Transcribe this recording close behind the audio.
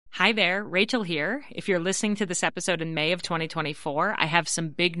Hi there, Rachel here. If you're listening to this episode in May of 2024, I have some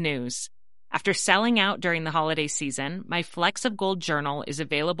big news. After selling out during the holiday season, my Flecks of Gold journal is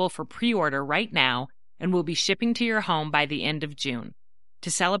available for pre-order right now and will be shipping to your home by the end of June. To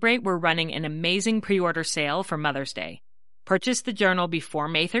celebrate, we're running an amazing pre-order sale for Mother's Day. Purchase the journal before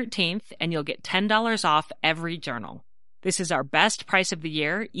May 13th and you'll get $10 off every journal. This is our best price of the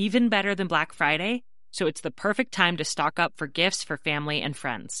year, even better than Black Friday, so it's the perfect time to stock up for gifts for family and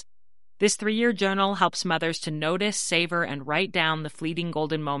friends. This 3-year journal helps mothers to notice, savor, and write down the fleeting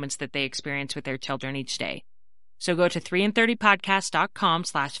golden moments that they experience with their children each day. So go to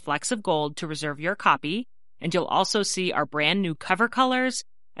 3in30podcast.com/flecksofgold to reserve your copy, and you'll also see our brand new cover colors,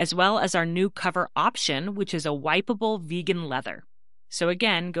 as well as our new cover option, which is a wipeable vegan leather. So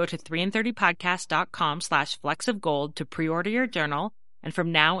again, go to 3in30podcast.com/flecksofgold to pre-order your journal, and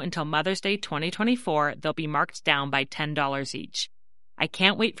from now until Mother's Day 2024, they'll be marked down by $10 each. I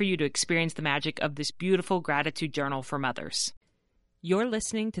can't wait for you to experience the magic of this beautiful gratitude journal for mothers. You're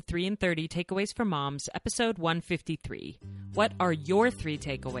listening to 3 in 30 Takeaways for Moms, episode 153. What are your 3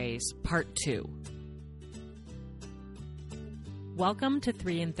 takeaways, part 2? Welcome to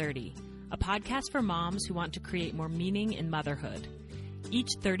 3 in 30, a podcast for moms who want to create more meaning in motherhood.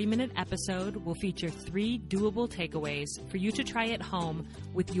 Each 30-minute episode will feature 3 doable takeaways for you to try at home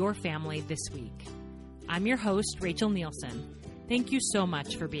with your family this week. I'm your host, Rachel Nielsen. Thank you so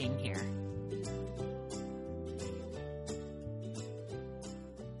much for being here.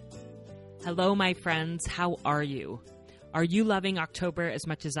 Hello, my friends. How are you? Are you loving October as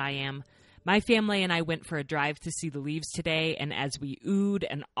much as I am? My family and I went for a drive to see the leaves today, and as we oohed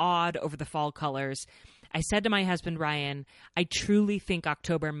and awed over the fall colors, I said to my husband, Ryan, I truly think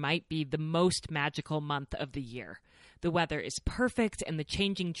October might be the most magical month of the year. The weather is perfect and the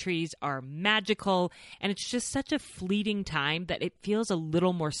changing trees are magical, and it's just such a fleeting time that it feels a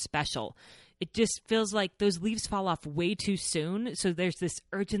little more special. It just feels like those leaves fall off way too soon, so there's this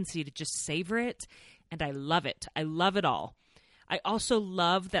urgency to just savor it, and I love it. I love it all. I also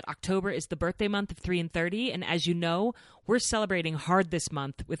love that October is the birthday month of 3 in 30, and as you know, we're celebrating hard this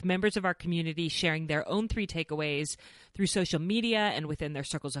month with members of our community sharing their own 3 takeaways through social media and within their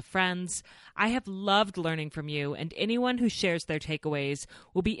circles of friends. I have loved learning from you, and anyone who shares their takeaways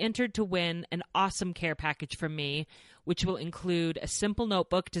will be entered to win an awesome care package from me, which will include a simple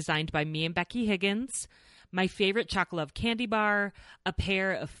notebook designed by me and Becky Higgins, my favorite Chocolove candy bar, a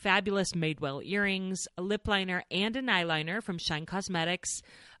pair of fabulous Madewell earrings, a lip liner and an eyeliner from Shine Cosmetics,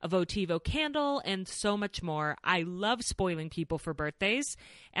 a Votivo candle, and so much more. I love spoiling people for birthdays,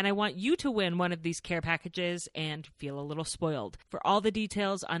 and I want you to win one of these care packages and feel a little spoiled. For all the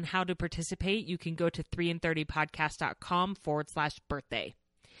details on how to participate, you can go to 3in30podcast.com/birthday.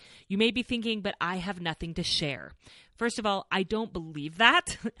 You may be thinking, but I have nothing to share. First of all, I don't believe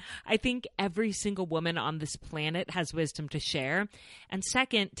that. I think every single woman on this planet has wisdom to share. And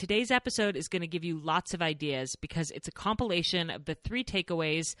second, today's episode is going to give you lots of ideas because it's a compilation of the 3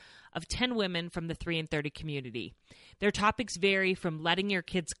 takeaways of 10 women from the 3 in 30 community. Their topics vary from letting your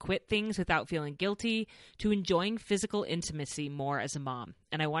kids quit things without feeling guilty to enjoying physical intimacy more as a mom.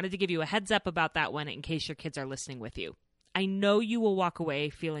 And I wanted to give you a heads up about that one in case your kids are listening with you. I know you will walk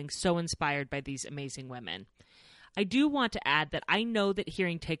away feeling so inspired by these amazing women. I do want to add that I know that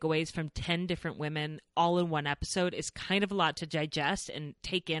hearing takeaways from 10 different women all in one episode is kind of a lot to digest and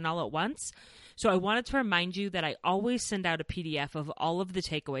take in all at once. So I wanted to remind you that I always send out a PDF of all of the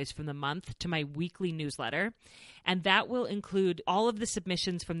takeaways from the month to my weekly newsletter, and that will include all of the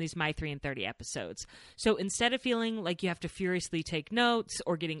submissions from these My 3 in 30 episodes. So instead of feeling like you have to furiously take notes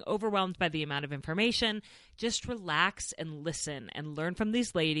or getting overwhelmed by the amount of information, just relax and listen and learn from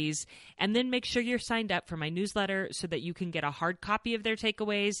these ladies, and then make sure you're signed up for my newsletter so that you can get a hard copy of their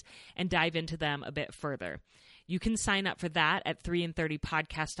takeaways and dive into them a bit further. You can sign up for that at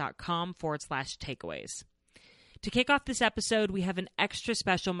 3in30podcast.com/takeaways. To kick off this episode, we have an extra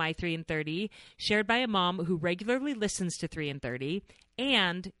special My 3 in 30 shared by a mom who regularly listens to 3 in 30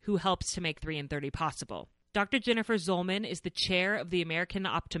 and who helps to make 3 in 30 possible. Dr. Jennifer Zolman is the chair of the American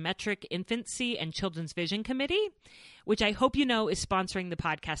Optometric Infancy and Children's Vision Committee, which I hope you know is sponsoring the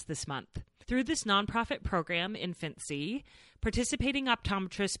podcast this month. Through this nonprofit program, Infancy, participating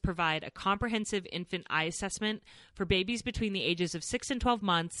optometrists provide a comprehensive infant eye assessment for babies between the ages of 6 and 12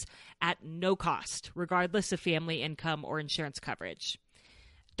 months at no cost, regardless of family income or insurance coverage.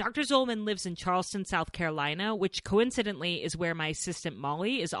 Dr. Zolman lives in Charleston, South Carolina, which coincidentally is where my assistant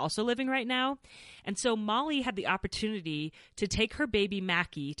Molly is also living right now. And so Molly had the opportunity to take her baby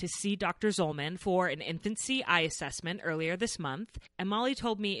Mackie to see Dr. Zolman for an infancy eye assessment earlier this month. And Molly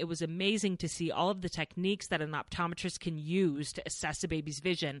told me it was amazing to see all of the techniques that an optometrist can use to assess a baby's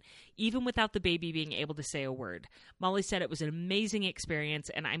vision, even without the baby being able to say a word. Molly said it was an amazing experience,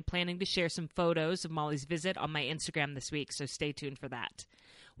 and I'm planning to share some photos of Molly's visit on my Instagram this week, so stay tuned for that.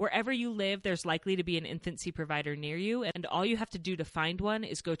 Wherever you live, there's likely to be an infancy provider near you, and all you have to do to find one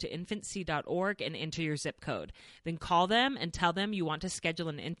is go to infancy.org and enter your zip code. Then call them and tell them you want to schedule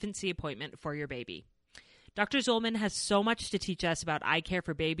an infancy appointment for your baby. Dr. Zolman has so much to teach us about eye care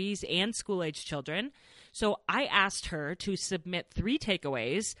for babies and school-age children, so I asked her to submit 3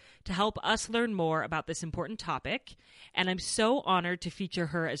 takeaways to help us learn more about this important topic, and I'm so honored to feature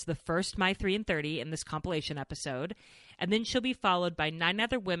her as the first My 3 in 30 in this compilation episode, and then she'll be followed by 9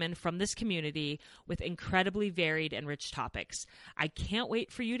 other women from this community with incredibly varied and rich topics. I can't wait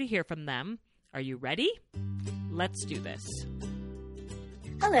for you to hear from them. Are you ready? Let's do this.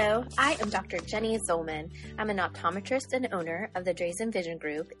 Hello, I am Dr. Jenny Zolman. I'm an optometrist and owner of the Drazen Vision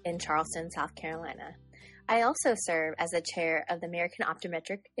Group in Charleston, South Carolina. I also serve as the chair of the American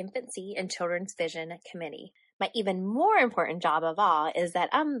Optometric Infancy and Children's Vision Committee. My even more important job of all is that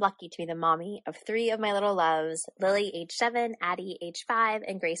I'm lucky to be the mommy of 3 of my little loves, Lily, age 7, Addie, age 5,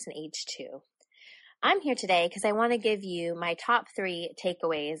 and Grayson, age 2. I'm here today because I want to give you my top 3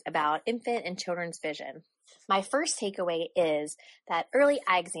 takeaways about infant and children's vision. My first takeaway is that early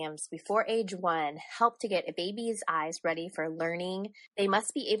eye exams before age 1 help to get a baby's eyes ready for learning. They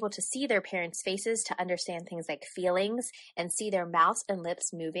must be able to see their parents' faces to understand things like feelings and see their mouths and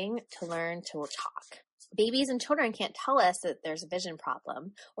lips moving to learn to talk. Babies and children can't tell us that there's a vision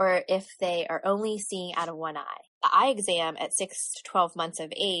problem or if they are only seeing out of one eye. The eye exam at 6 to 12 months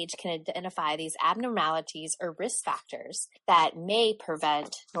of age can identify these abnormalities or risk factors that may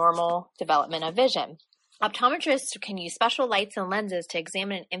prevent normal development of vision. Optometrists can use special lights and lenses to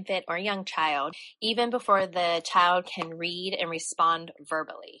examine an infant or young child even before the child can read and respond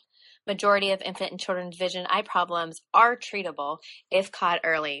verbally. Majority of infant and children's vision eye problems are treatable if caught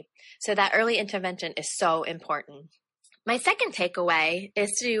early, so that early intervention is so important. My second takeaway is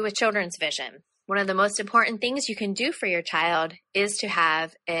to do with children's vision. One of the most important things you can do for your child is to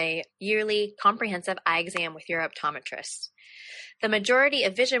have a yearly comprehensive eye exam with your optometrist. The majority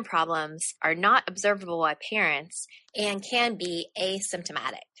of vision problems are not observable by parents and can be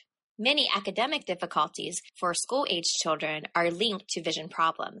asymptomatic. Many academic difficulties for school-age children are linked to vision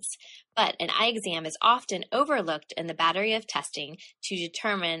problems, but an eye exam is often overlooked in the battery of testing to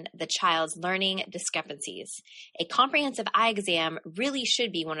determine the child's learning discrepancies. A comprehensive eye exam really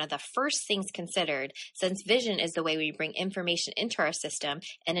should be one of the first things considered, since vision is the way we bring information into our system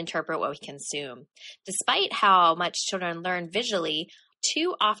and interpret what we consume. Despite how much children learn visually,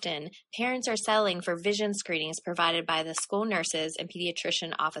 too often, parents are settling for vision screenings provided by the school nurses and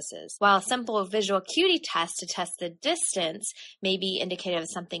pediatrician offices. While a simple visual acuity test to test the distance may be indicative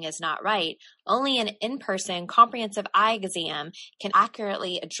something is not right, only an in-person comprehensive eye exam can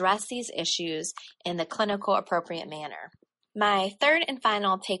accurately address these issues in the clinical appropriate manner. My third and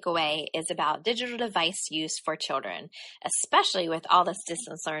final takeaway is about digital device use for children, especially with all this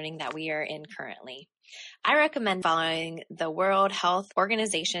distance learning that we are in currently. I recommend following the World Health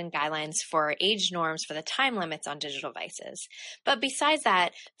Organization guidelines for age norms for the time limits on digital devices. But besides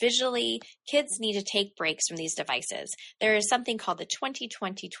that, visually, kids need to take breaks from these devices. There is something called the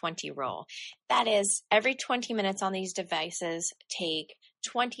 20-20-20 rule. That is, every 20 minutes on these devices, take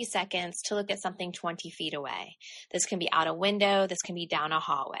 20 seconds to look at something 20 feet away. This can be out a window. This can be down a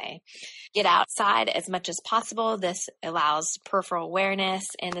hallway. Get outside as much as possible. This allows peripheral awareness,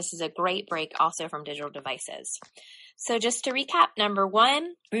 and this is a great break also from digital devices. So just to recap, number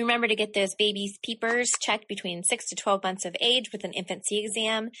 1, remember to get those babies' peepers checked between 6 to 12 months of age with an infancy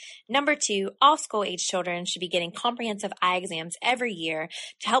exam. Number 2, all school-age children should be getting comprehensive eye exams every year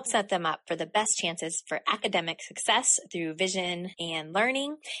to help set them up for the best chances for academic success through vision and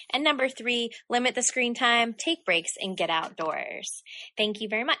learning. And number 3, limit the screen time, take breaks, and get outdoors. Thank you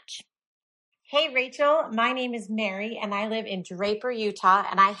very much. Hey, Rachel, my name is Mary, and I live in Draper, Utah,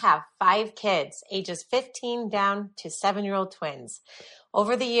 and I have 5 kids, ages 15 down to 7-year-old twins.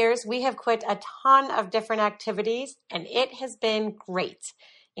 Over the years, we have quit a ton of different activities, and it has been great.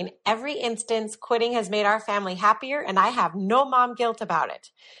 In every instance, quitting has made our family happier, and I have no mom guilt about it.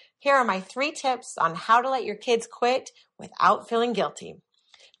 Here are my 3 tips on how to let your kids quit without feeling guilty.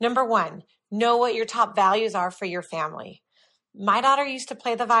 Number 1, know what your top values are for your family. My daughter used to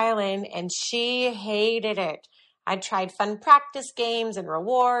play the violin and she hated it. I tried fun practice games and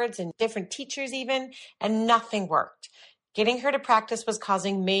rewards and different teachers even, and nothing worked. Getting her to practice was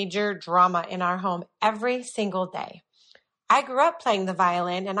causing major drama in our home every single day. I grew up playing the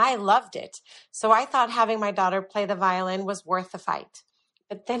violin and I loved it, so I thought having my daughter play the violin was worth the fight.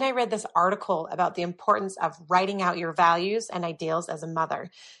 But then I read this article about the importance of writing out your values and ideals as a mother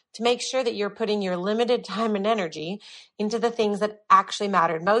to make sure that you're putting your limited time and energy into the things that actually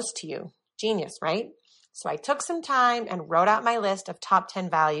mattered most to you. Genius, right? So I took some time and wrote out my list of top 10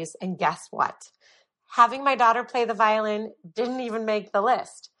 values, and guess what? Having my daughter play the violin didn't even make the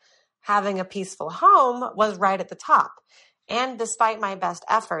list. Having a peaceful home was right at the top. And despite my best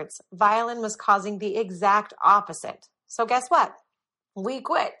efforts, violin was causing the exact opposite. So guess what? We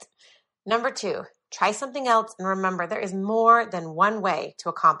quit. Number 2, try something else and remember there is more than one way to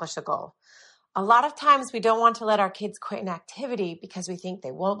accomplish a goal. A lot of times we don't want to let our kids quit an activity because we think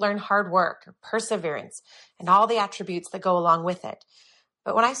they won't learn hard work or perseverance and all the attributes that go along with it.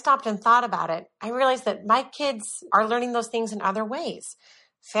 But when I stopped and thought about it, I realized that my kids are learning those things in other ways.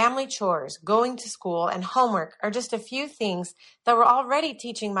 Family chores, going to school, and homework are just a few things that were already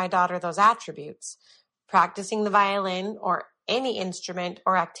teaching my daughter those attributes. Practicing the violin or any instrument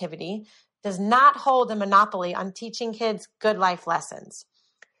or activity does not hold a monopoly on teaching kids good life lessons.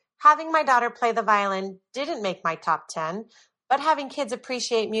 Having my daughter play the violin didn't make my top 10, but having kids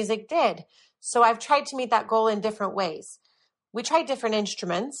appreciate music did. So I've tried to meet that goal in different ways. We tried different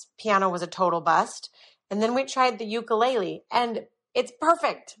instruments. Piano was a total bust. And then we tried the ukulele, and it's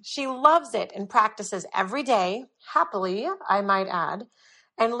perfect. She loves it and practices every day, happily, I might add.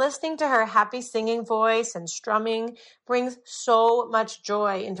 And listening to her happy singing voice and strumming brings so much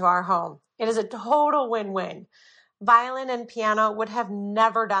joy into our home. It is a total win-win. Violin and piano would have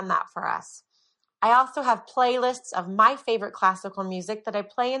never done that for us. I also have playlists of my favorite classical music that I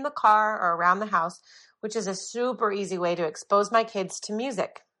play in the car or around the house, which is a super easy way to expose my kids to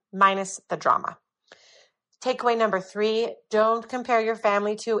music, minus the drama. Takeaway number 3, don't compare your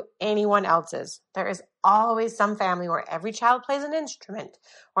family to anyone else's. There is always some family where every child plays an instrument,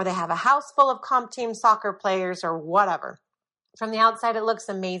 or they have a house full of comp team soccer players or whatever. From the outside, it looks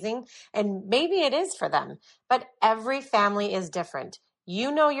amazing, and maybe it is for them, but every family is different.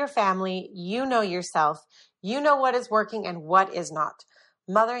 You know your family, you know yourself, you know what is working and what is not.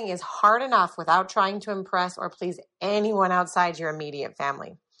 Mothering is hard enough without trying to impress or please anyone outside your immediate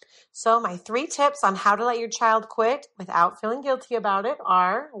family. So my 3 tips on how to let your child quit without feeling guilty about it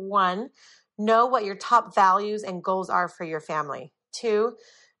are: 1, know what your top values and goals are for your family. 2,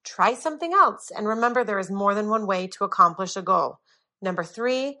 try something else and remember there is more than one way to accomplish a goal. Number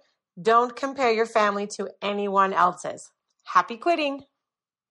 3, don't compare your family to anyone else's. Happy quitting!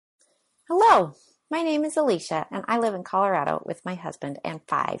 Hello, my name is Alicia and I live in Colorado with my husband and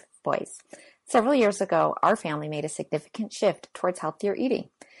 5 boys. Several years ago, our family made a significant shift towards healthier eating.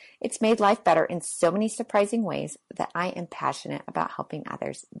 It's made life better in so many surprising ways that I am passionate about helping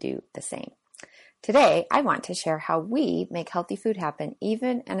others do the same. Today, I want to share how we make healthy food happen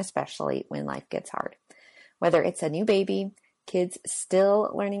even and especially when life gets hard. Whether it's a new baby, kids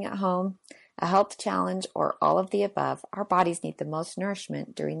still learning at home, a health challenge, or all of the above, our bodies need the most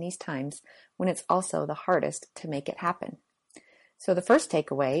nourishment during these times when it's also the hardest to make it happen. So the first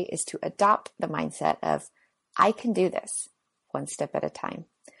takeaway is to adopt the mindset of, I can do this, one step at a time.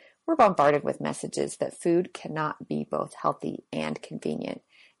 We're bombarded with messages that food cannot be both healthy and convenient.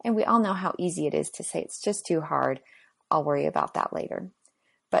 And we all know how easy it is to say it's just too hard. I'll worry about that later.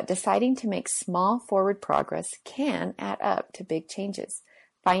 But deciding to make small forward progress can add up to big changes.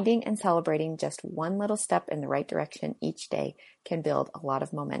 Finding and celebrating just one little step in the right direction each day can build a lot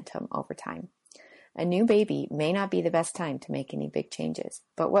of momentum over time. A new baby may not be the best time to make any big changes,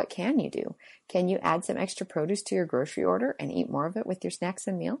 but what can you do? Can you add some extra produce to your grocery order and eat more of it with your snacks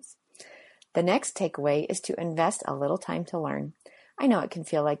and meals? The next takeaway is to invest a little time to learn. I know it can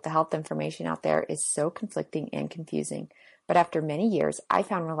feel like the health information out there is so conflicting and confusing, but after many years, I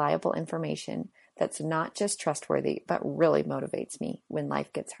found reliable information that's not just trustworthy, but really motivates me when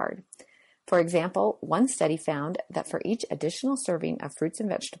life gets hard. For example, one study found that for each additional serving of fruits and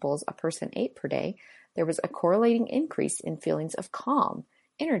vegetables a person ate per day, there was a correlating increase in feelings of calm,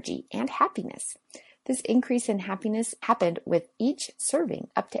 energy, and happiness. This increase in happiness happened with each serving,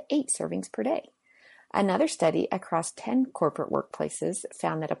 up to 8 servings per day. Another study across 10 corporate workplaces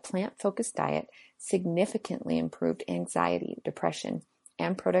found that a plant-focused diet significantly improved anxiety, depression,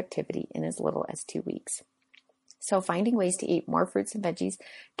 and productivity in as little as 2 weeks. So finding ways to eat more fruits and veggies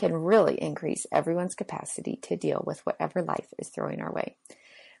can really increase everyone's capacity to deal with whatever life is throwing our way.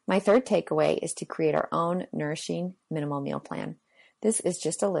 My third takeaway is to create our own nourishing minimal meal plan. This is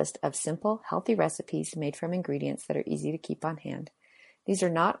just a list of simple, healthy recipes made from ingredients that are easy to keep on hand. These are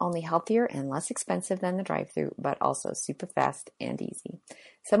not only healthier and less expensive than the drive-thru, but also super fast and easy.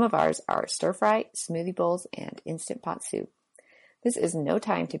 Some of ours are stir-fry, smoothie bowls, and instant pot soup. This is no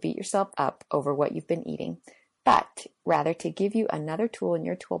time to beat yourself up over what you've been eating, but rather to give you another tool in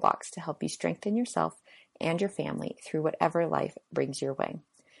your toolbox to help you strengthen yourself and your family through whatever life brings your way.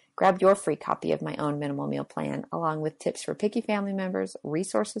 Grab your free copy of my own minimal meal plan, along with tips for picky family members,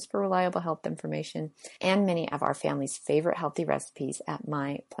 resources for reliable health information, and many of our family's favorite healthy recipes at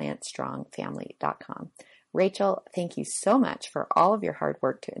myplantstrongfamily.com. Rachel, thank you so much for all of your hard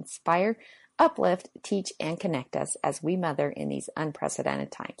work to inspire, uplift, teach, and connect us as we mother in these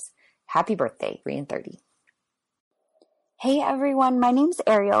unprecedented times. Happy birthday, 3 and 30. Hey everyone, my name's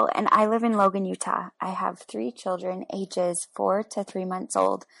Ariel and I live in Logan, Utah. I have 3 children ages 4 to 3 months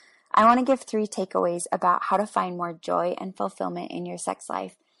old. I want to give 3 takeaways about how to find more joy and fulfillment in your sex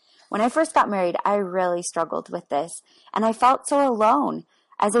life. When I first got married, I really struggled with this and I felt so alone.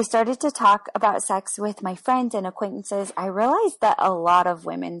 As I started to talk about sex with my friends and acquaintances, I realized that a lot of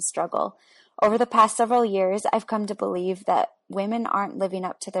women struggle. Over the past several years, I've come to believe that women aren't living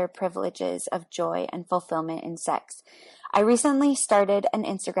up to their privileges of joy and fulfillment in sex. I recently started an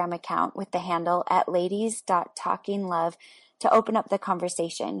Instagram account with the handle @ladies.talkinglove to open up the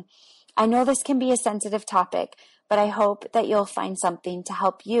conversation. I know this can be a sensitive topic, but I hope that you'll find something to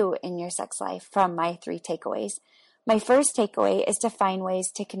help you in your sex life from my 3 takeaways. My first takeaway is to find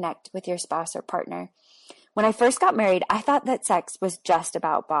ways to connect with your spouse or partner. When I first got married, I thought that sex was just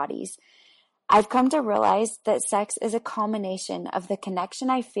about bodies. I've come to realize that sex is a culmination of the connection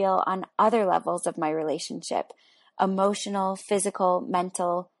I feel on other levels of my relationship: emotional, physical,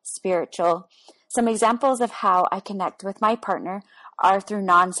 mental, spiritual. Some examples of how I connect with my partner are through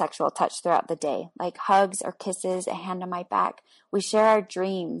non-sexual touch throughout the day, like hugs or kisses, a hand on my back. We share our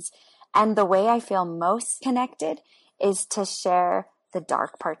dreams. And the way I feel most connected is to share the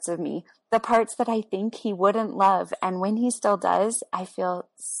dark parts of me, the parts that I think he wouldn't love. And when he still does, I feel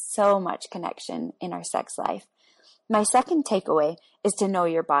so much connection in our sex life. My second takeaway is to know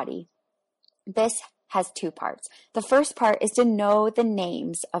your body. This has 2 parts. The first part is to know the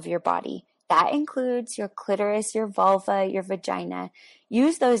names of your body. That includes your clitoris, your vulva, your vagina.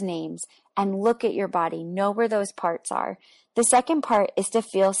 Use those names and look at your body. Know where those parts are. The second part is to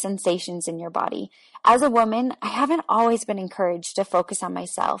feel sensations in your body. As a woman, I haven't always been encouraged to focus on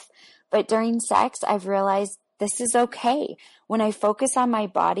myself, but during sex, I've realized this is okay. When I focus on my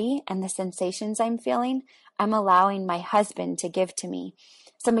body and the sensations I'm feeling, I'm allowing my husband to give to me.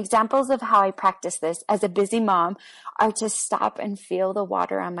 Some examples of how I practice this as a busy mom are to stop and feel the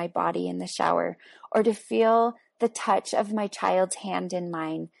water on my body in the shower, or to feel the touch of my child's hand in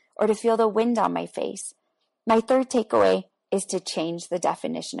mine, or to feel the wind on my face. My third takeaway is to change the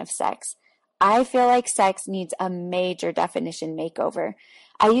definition of sex. I feel like sex needs a major definition makeover.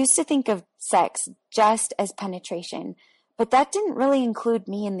 I used to think of sex just as penetration, but that didn't really include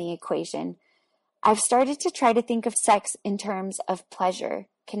me in the equation. I've started to try to think of sex in terms of pleasure,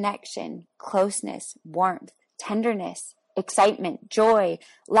 connection, closeness, warmth, tenderness, excitement, joy,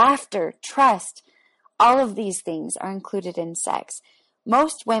 laughter, trust. All of these things are included in sex.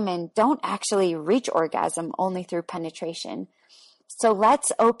 Most women don't actually reach orgasm only through penetration. So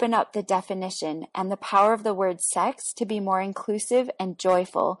let's open up the definition and the power of the word sex to be more inclusive and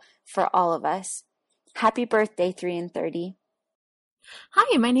joyful for all of us. Happy birthday, 3 and 30.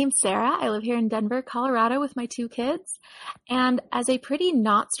 Hi, my name's Sarah. I live here in Denver, Colorado with my 2 kids. And as a pretty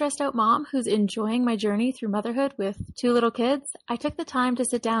not stressed out mom who's enjoying my journey through motherhood with 2 little kids, I took the time to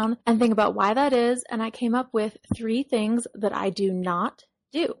sit down and think about why that is, and I came up with 3 things that I do not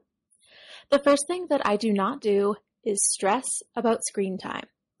do. The first thing that I do not do is stress about screen time.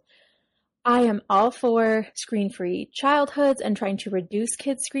 I am all for screen-free childhoods and trying to reduce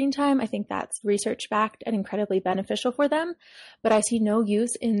kids' screen time. I think that's research-backed and incredibly beneficial for them. But I see no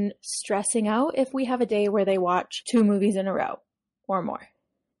use in stressing out if we have a day where they watch 2 movies in a row or more.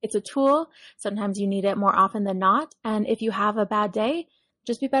 It's a tool. Sometimes you need it more often than not. And if you have a bad day,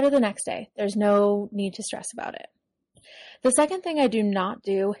 just be better the next day. There's no need to stress about it. The second thing I do not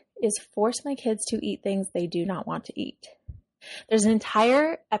do is force my kids to eat things they do not want to eat. There's an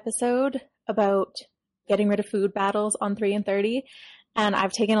entire episode about getting rid of food battles on 3 and 30, and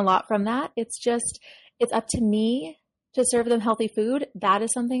I've taken a lot from that. It's up to me to serve them healthy food. That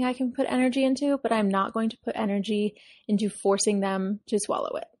is something I can put energy into, but I'm not going to put energy into forcing them to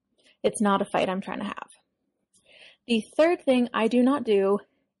swallow it. It's not a fight I'm trying to have. The third thing I do not do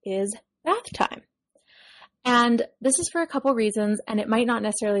is bath time. And this is for a couple reasons, and it might not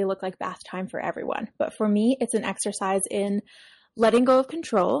necessarily look like bath time for everyone, but for me, it's an exercise in letting go of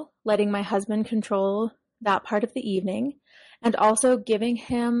control, letting my husband control that part of the evening, and also giving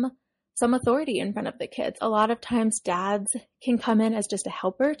him some authority in front of the kids. A lot of times dads can come in as just a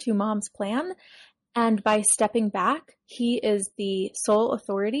helper to mom's plan, and by stepping back, he is the sole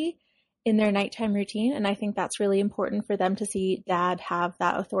authority in their nighttime routine, and I think that's really important for them to see dad have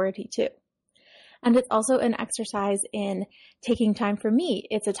that authority too. And it's also an exercise in taking time for me.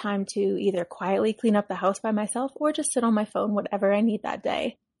 It's a time to either quietly clean up the house by myself or just sit on my phone, whatever I need that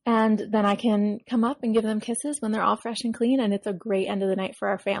day. And then I can come up and give them kisses when they're all fresh and clean, and it's a great end of the night for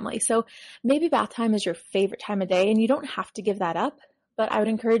our family. So maybe bath time is your favorite time of day, and you don't have to give that up, but I would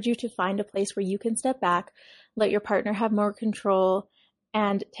encourage you to find a place where you can step back, let your partner have more control,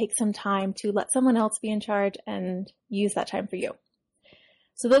 and take some time to let someone else be in charge and use that time for you.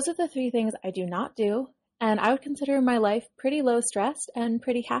 So those are the 3 things I do not do, and I would consider my life pretty low stressed and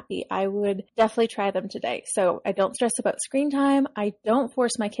pretty happy. I would definitely try them today. So I don't stress about screen time. I don't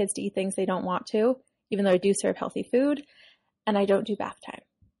force my kids to eat things they don't want to, even though I do serve healthy food, and I don't do bath time.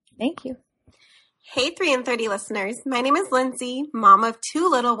 Thank you. Hey 3 and 30 listeners, my name is Lindsay, mom of 2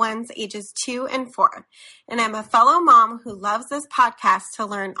 little ones ages 2 and 4, and I'm a fellow mom who loves this podcast to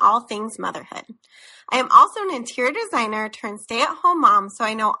learn all things motherhood. I am also an interior designer turned stay-at-home mom, so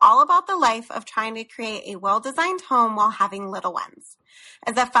I know all about the life of trying to create a well-designed home while having little ones.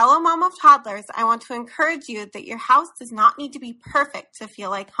 As a fellow mom of toddlers, I want to encourage you that your house does not need to be perfect to feel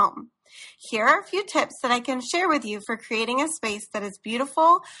like home. Here are a few tips that I can share with you for creating a space that is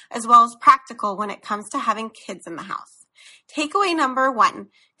beautiful as well as practical when it comes to having kids in the house. Takeaway number 1,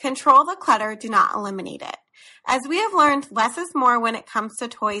 control the clutter, do not eliminate it. As we have learned, less is more when it comes to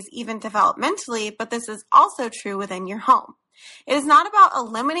toys, even developmentally, but this is also true within your home. It is not about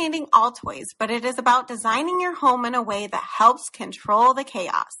eliminating all toys, but it is about designing your home in a way that helps control the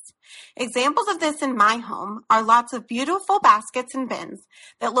chaos. Examples of this in my home are lots of beautiful baskets and bins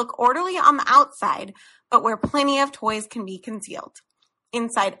that look orderly on the outside, but where plenty of toys can be concealed.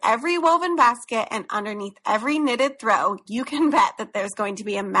 Inside every woven basket and underneath every knitted throw, you can bet that there's going to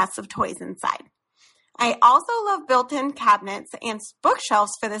be a mess of toys inside. I also love built-in cabinets and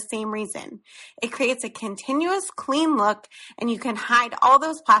bookshelves for the same reason. It creates a continuous clean look, and you can hide all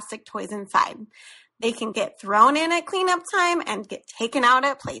those plastic toys inside. They can get thrown in at cleanup time and get taken out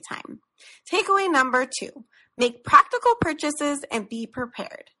at playtime. Takeaway number 2, make practical purchases and be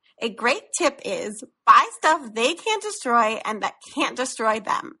prepared. A great tip is buy stuff they can't destroy and that can't destroy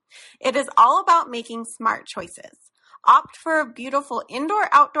them. It is all about making smart choices. Opt for a beautiful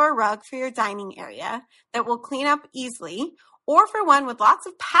indoor-outdoor rug for your dining area that will clean up easily, or for one with lots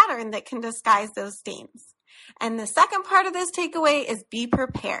of pattern that can disguise those stains. And the second part of this takeaway is be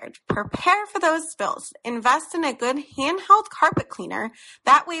prepared. Prepare for those spills. Invest in a good handheld carpet cleaner.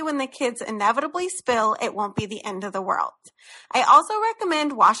 That way when the kids inevitably spill, it won't be the end of the world. I also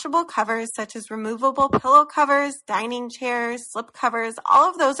recommend washable covers such as removable pillow covers, dining chairs, slip covers. All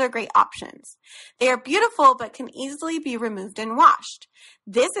of those are great options. They are beautiful but can easily be removed and washed.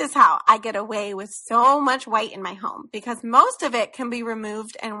 This is how I get away with so much white in my home because most of it can be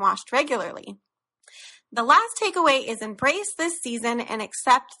removed and washed regularly. The last takeaway is embrace this season and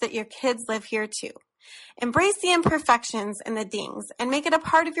accept that your kids live here too. Embrace the imperfections and the dings and make it a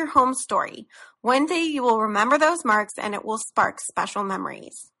part of your home story. One day you will remember those marks and it will spark special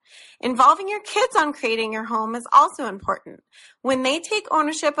memories. Involving your kids on creating your home is also important. When they take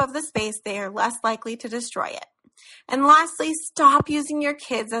ownership of the space, they are less likely to destroy it. And lastly, stop using your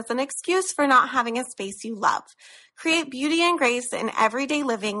kids as an excuse for not having a space you love. Create beauty and grace in everyday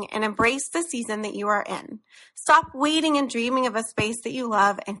living and embrace the season that you are in. Stop waiting and dreaming of a space that you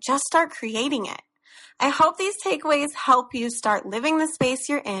love and just start creating it. I hope these takeaways help you start living the space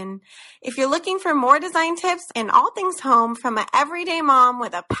you're in. If you're looking for more design tips and all things home from an everyday mom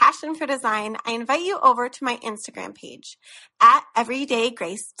with a passion for design, I invite you over to my Instagram page at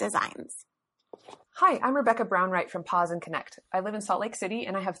everydaygracedesigns. Hi, I'm Rebecca Brownwright from Pause and Connect. I live in Salt Lake City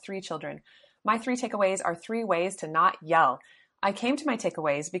and I have 3 children. My 3 takeaways are 3 ways to not yell. I came to my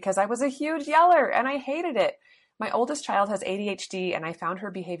takeaways because I was a huge yeller and I hated it. My oldest child has ADHD and I found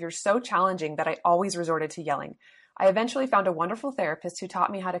her behavior so challenging that I always resorted to yelling. I eventually found a wonderful therapist who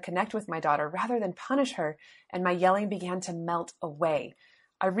taught me how to connect with my daughter rather than punish her, and my yelling began to melt away.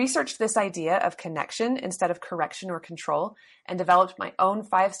 I researched this idea of connection instead of correction or control and developed my own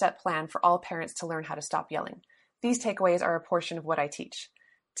 5-step plan for all parents to learn how to stop yelling. These takeaways are a portion of what I teach.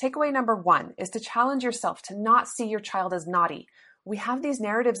 Takeaway number 1 is to challenge yourself to not see your child as naughty. We have these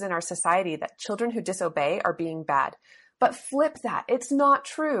narratives in our society that children who disobey are being bad. But flip that. It's not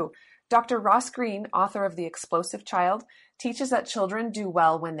true. Dr. Ross Greene, author of The Explosive Child, teaches that children do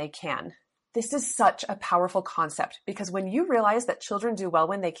well when they can. This is such a powerful concept because when you realize that children do well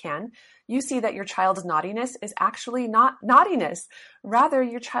when they can, you see that your child's naughtiness is actually not naughtiness. Rather,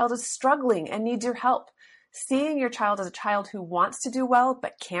 your child is struggling and needs your help. Seeing your child as a child who wants to do well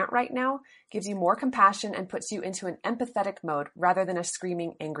but can't right now gives you more compassion and puts you into an empathetic mode rather than a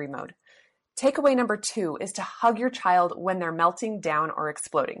screaming, angry mode. Takeaway number 2 is to hug your child when they're melting down or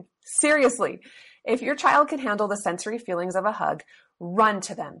exploding. Seriously, if your child can handle the sensory feelings of a hug, run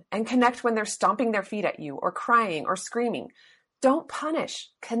to them and connect when they're stomping their feet at you or crying or screaming. Don't punish,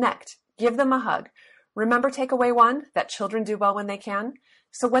 connect, give them a hug. Remember takeaway 1, that children do well when they can.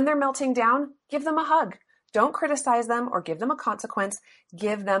 So when they're melting down, give them a hug. Don't criticize them or give them a consequence.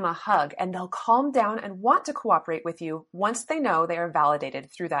 Give them a hug and they'll calm down and want to cooperate with you once they know they are validated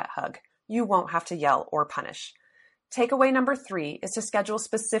through that hug. You won't have to yell or punish. Takeaway number 3 is to schedule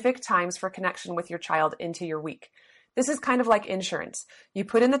specific times for connection with your child into your week. This is kind of like insurance. You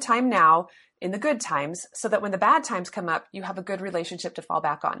put in the time now in the good times so that when the bad times come up, you have a good relationship to fall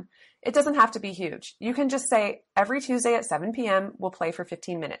back on. It doesn't have to be huge. You can just say, every Tuesday at 7 p.m., we'll play for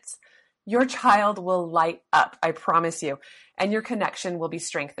 15 minutes. Your child will light up, I promise you, and your connection will be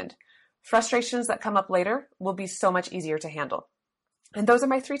strengthened. Frustrations that come up later will be so much easier to handle. And those are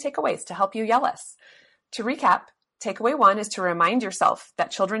my 3 takeaways to help you yell less. To recap, takeaway 1 is to remind yourself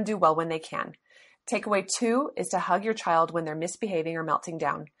that children do well when they can. Takeaway 2 is to hug your child when they're misbehaving or melting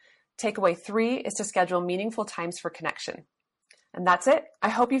down. Takeaway 3 is to schedule meaningful times for connection. And that's it. I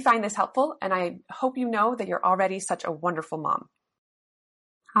hope you find this helpful, and I hope you know that you're already such a wonderful mom.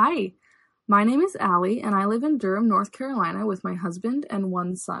 Hi, my name is Allie, and I live in Durham, North Carolina with my husband and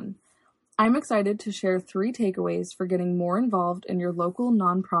 1 son. I'm excited to share 3 takeaways for getting more involved in your local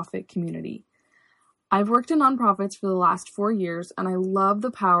nonprofit community. I've worked in nonprofits for the last 4 years, and I love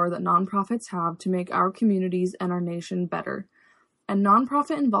the power that nonprofits have to make our communities and our nation better. And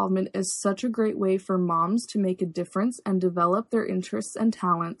nonprofit involvement is such a great way for moms to make a difference and develop their interests and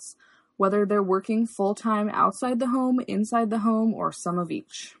talents, whether they're working full-time outside the home, inside the home, or some of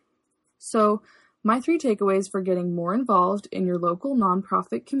each. So, my 3 takeaways for getting more involved in your local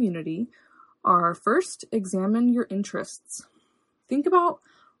nonprofit community are: first, examine your interests. Think about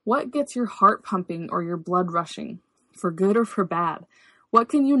what gets your heart pumping or your blood rushing, for good or for bad. What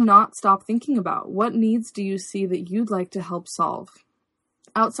can you not stop thinking about? What needs do you see that you'd like to help solve?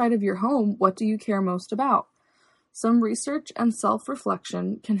 Outside of your home, what do you care most about? Some research and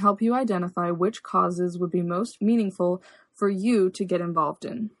self-reflection can help you identify which causes would be most meaningful for you to get involved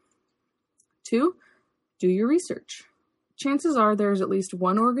in. 2, do your research. Chances are there's at least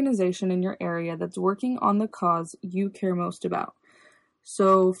one organization in your area that's working on the cause you care most about.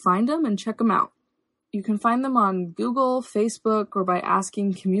 So find them and check them out. You can find them on Google, Facebook, or by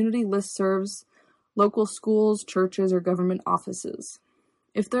asking community listservs, local schools, churches, or government offices.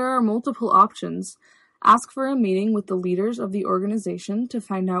 If there are multiple options, ask for a meeting with the leaders of the organization to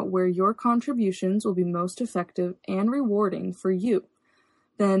find out where your contributions will be most effective and rewarding for you.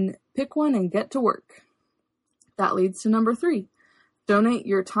 Then pick one and get to work. That leads to number 3. Donate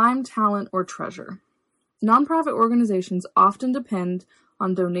your time, talent, or treasure. Nonprofit organizations often depend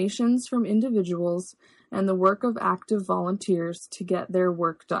on donations from individuals and the work of active volunteers to get their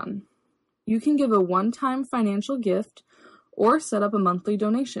work done. You can give a one-time financial gift or set up a monthly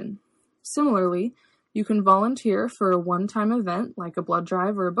donation. Similarly, you can volunteer for a one-time event like a blood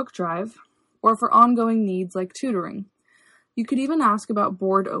drive or a book drive, or for ongoing needs like tutoring. You could even ask about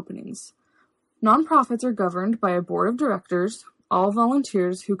board openings. Nonprofits are governed by a board of directors, all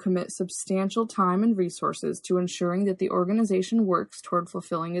volunteers who commit substantial time and resources to ensuring that the organization works toward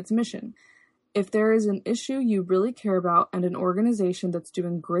fulfilling its mission. If there is an issue you really care about and an organization that's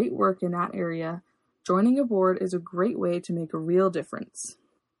doing great work in that area, joining a board is a great way to make a real difference.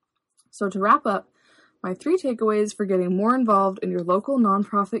 So to wrap up, my 3 takeaways for getting more involved in your local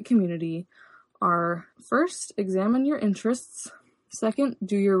nonprofit community are: first, examine your interests; second,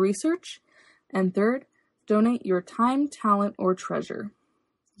 do your research; and third, donate your time, talent, or treasure.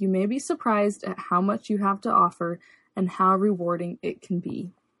 You may be surprised at how much you have to offer and how rewarding it can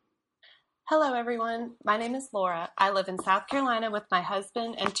be. Hello, everyone. My name is Laura. I live in South Carolina with my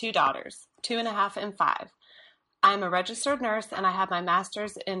husband and 2 daughters, 2.5 and 5. I'm a registered nurse and I have my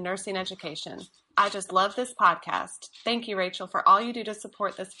master's in nursing education. I just love this podcast. Thank you, Rachel, for all you do to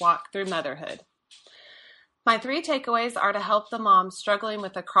support this walk through motherhood. My 3 takeaways are to help the mom struggling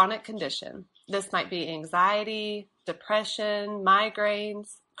with a chronic condition. This might be anxiety, depression,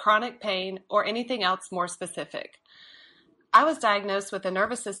 migraines, chronic pain, or anything else more specific. I was diagnosed with a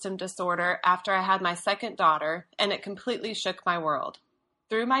nervous system disorder after I had my 2nd daughter, and it completely shook my world.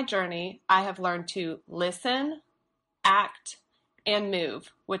 Through my journey, I have learned to listen, act, and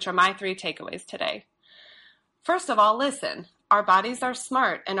move, which are my 3 takeaways today. First of all, listen. Our bodies are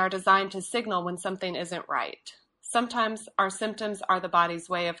smart and are designed to signal when something isn't right. Sometimes our symptoms are the body's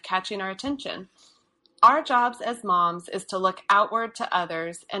way of catching our attention. Our jobs as moms is to look outward to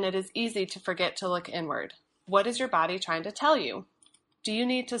others, and it is easy to forget to look inward. What is your body trying to tell you? Do you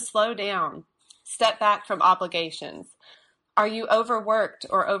need to slow down? Step back from obligations? Are you overworked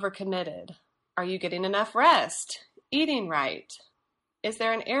or overcommitted? Are you getting enough rest? Eating right? Is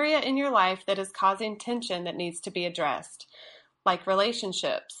there an area in your life that is causing tension that needs to be addressed, like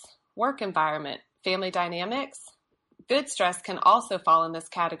relationships, work environment, family dynamics? Good stress can also fall in this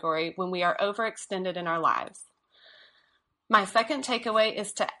category when we are overextended in our lives. My second takeaway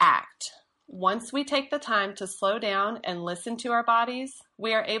is to act. Once we take the time to slow down and listen to our bodies,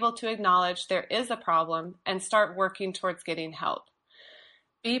 we are able to acknowledge there is a problem and start working towards getting help.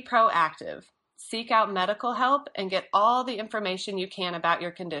 Be proactive. Seek out medical help and get all the information you can about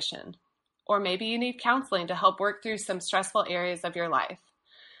your condition. Or maybe you need counseling to help work through some stressful areas of your life.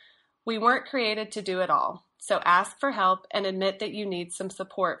 We weren't created to do it all, so ask for help and admit that you need some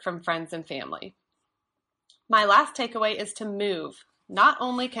support from friends and family. My last takeaway is to move. Not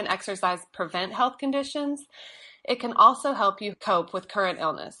only can exercise prevent health conditions, it can also help you cope with current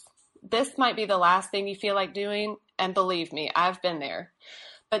illness. This might be the last thing you feel like doing, and believe me, I've been there.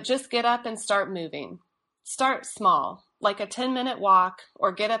 But just get up and start moving. Start small, like a 10-minute walk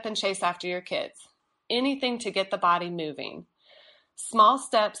or get up and chase after your kids. Anything to get the body moving. Small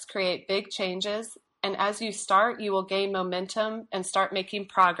steps create big changes, and as you start, you will gain momentum and start making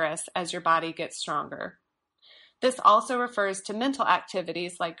progress as your body gets stronger. This also refers to mental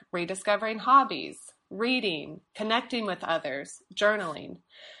activities like rediscovering hobbies, reading, connecting with others, journaling.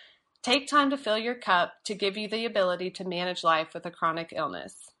 Take time to fill your cup to give you the ability to manage life with a chronic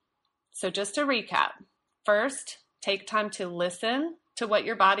illness. So just to recap, first, take time to listen to what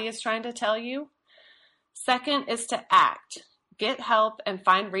your body is trying to tell you. Second is to act. Get help and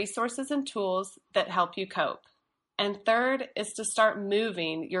find resources and tools that help you cope. And third is to start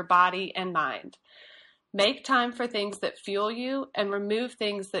moving your body and mind. Make time for things that fuel you and remove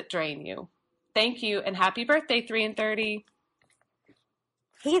things that drain you. Thank you and happy birthday, 3 and 30.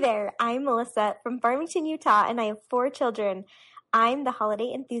 Hey there, I'm Melissa from Farmington, Utah, and I have 4 children. I'm the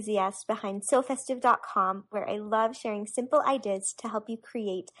holiday enthusiast behind SoFestive.com, where I love sharing simple ideas to help you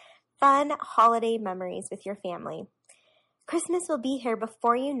create fun holiday memories with your family. Christmas will be here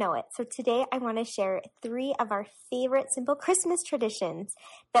before you know it, so today I want to share 3 of our favorite simple Christmas traditions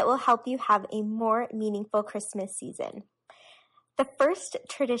that will help you have a more meaningful Christmas season. The first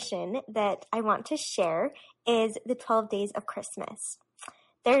tradition that I want to share is the 12 days of Christmas.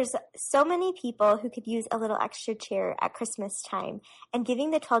 There's so many people who could use a little extra cheer at Christmas time, and giving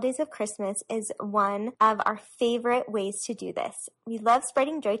the 12 days of Christmas is one of our favorite ways to do this. We love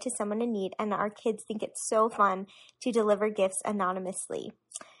spreading joy to someone in need, and our kids think it's so fun to deliver gifts anonymously.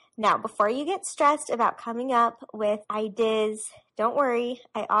 Now, before you get stressed about coming up with ideas, don't worry.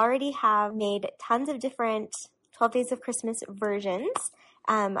 I already have made tons of different 12 days of Christmas versions.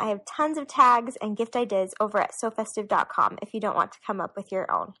 I have tons of tags and gift ideas over at SoFestive.com if you don't want to come up with your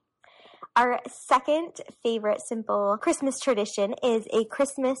own. Our second favorite simple Christmas tradition is a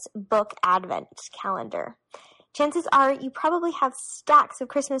Christmas book advent calendar. Chances are you probably have stacks of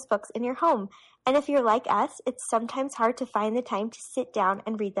Christmas books in your home, and if you're like us, it's sometimes hard to find the time to sit down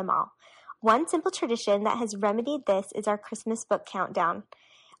and read them all. One simple tradition that has remedied this is our Christmas book countdown.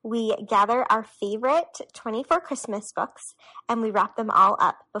 We gather our favorite 24 Christmas books and we wrap them all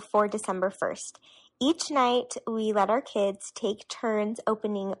up before December 1st. Each night we let our kids take turns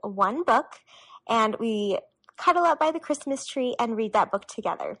opening one book and we cuddle up by the Christmas tree and read that book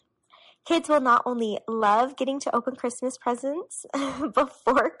together. Kids will not only love getting to open Christmas presents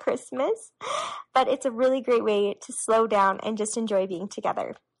before Christmas, but it's a really great way to slow down and just enjoy being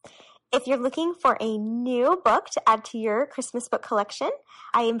together. If you're looking for a new book to add to your Christmas book collection,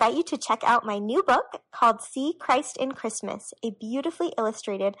 I invite you to check out my new book called See Christ in Christmas, a beautifully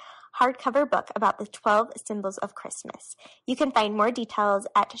illustrated hardcover book about the 12 symbols of Christmas. You can find more details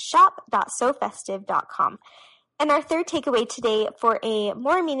at shop.sofestive.com. And our third takeaway today for a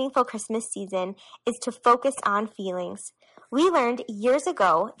more meaningful Christmas season is to focus on feelings. We learned years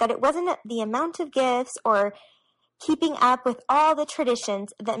ago that it wasn't the amount of gifts or keeping up with all the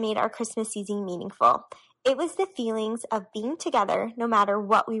traditions that made our Christmas season meaningful. It was the feelings of being together no matter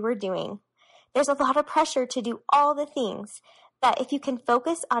what we were doing. There's a lot of pressure to do all the things, but if you can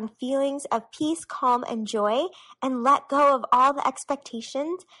focus on feelings of peace, calm, and joy and let go of all the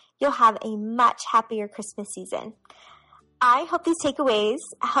expectations, you'll have a much happier Christmas season. I hope these takeaways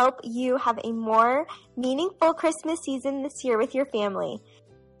help you have a more meaningful Christmas season this year with your family.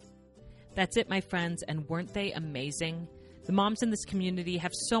 That's it, my friends, and weren't they amazing? The moms in this community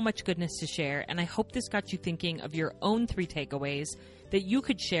have so much goodness to share, and I hope this got you thinking of your own 3 takeaways that you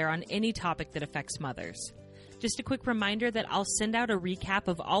could share on any topic that affects mothers. Just a quick reminder that I'll send out a recap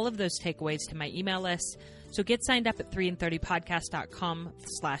of all of those takeaways to my email list, so get signed up at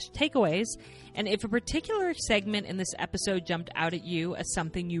 3and30podcast.com/takeaways. And if a particular segment in this episode jumped out at you as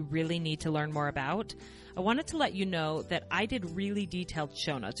something you really need to learn more about, I wanted to let you know that I did really detailed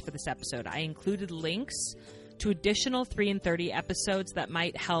show notes for this episode. I included links to additional 3 and 30 episodes that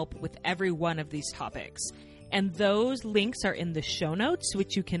might help with every one of these topics. And those links are in the show notes,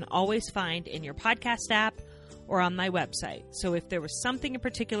 which you can always find in your podcast app or on my website. So if there was something in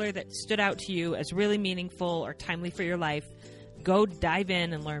particular that stood out to you as really meaningful or timely for your life, go dive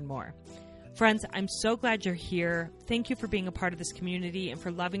in and learn more. Friends, I'm so glad you're here. Thank you for being a part of this community and for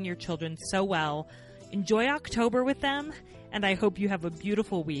loving your children so well. Enjoy October with them, and I hope you have a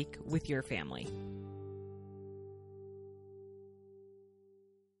beautiful week with your family.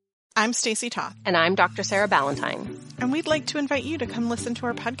 I'm Stacey Toth. And I'm Dr. Sarah Ballantyne. And we'd like to invite you to come listen to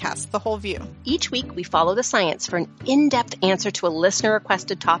our podcast, The Whole View. Each week, we follow the science for an in-depth answer to a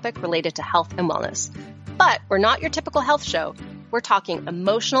listener-requested topic related to health and wellness. But we're not your typical health show. We're talking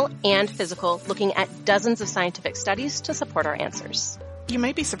emotional and physical, looking at dozens of scientific studies to support our answers. You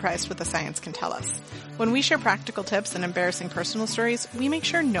might be surprised what the science can tell us. When we share practical tips and embarrassing personal stories, we make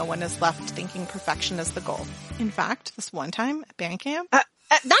sure no one is left thinking perfection is the goal. In fact, this one time at band camp...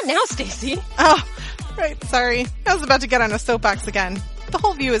 Not now, Stacey. Oh, right. Sorry. I was about to get on a soapbox again. The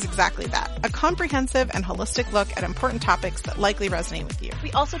Whole View is exactly that. A comprehensive and holistic look at important topics that likely resonate with you.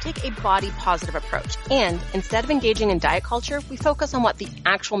 We also take a body-positive approach. And instead of engaging in diet culture, we focus on what the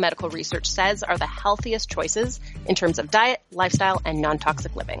actual medical research says are the healthiest choices in terms of diet, lifestyle, and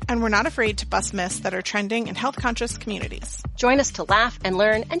non-toxic living. And we're not afraid to bust myths that are trending in health-conscious communities. Join us to laugh and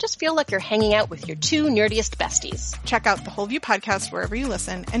learn and just feel like you're hanging out with your 2 nerdiest besties. Check out the Whole View podcast wherever you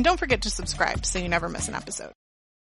listen, and don't forget to subscribe so you never miss an episode.